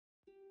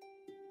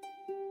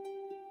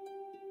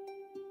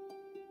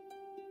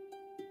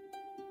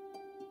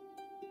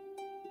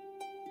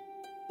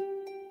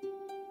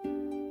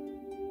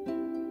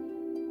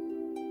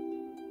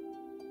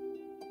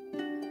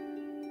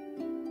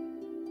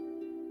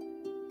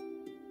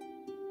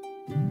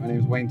My name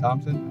is Wayne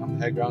Thompson. I'm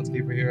the head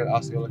groundskeeper here at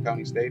Osceola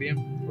County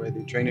Stadium. We're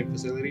the training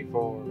facility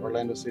for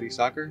Orlando City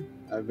Soccer.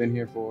 I've been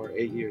here for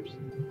 8 years.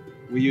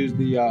 We use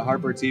the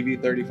Harper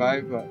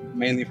TV35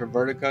 mainly for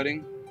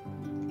verti-cutting,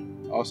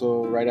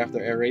 also right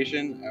after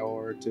aeration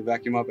or to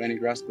vacuum up any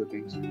grass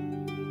clippings.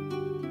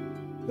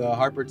 The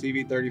Harper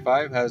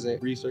TV35 has a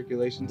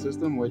recirculation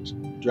system which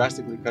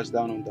drastically cuts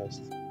down on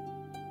dust.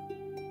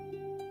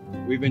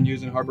 We've been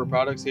using Harper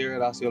products here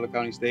at Osceola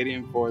County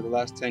Stadium for the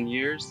last 10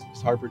 years,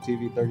 Harper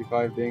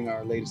TV35 being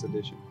our latest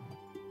addition.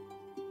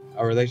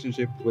 Our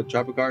relationship with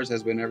Tropicars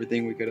has been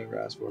everything we could ever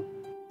ask for.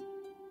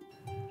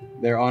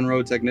 Their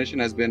on-road technician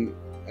has been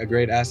a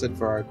great asset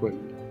for our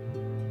equipment.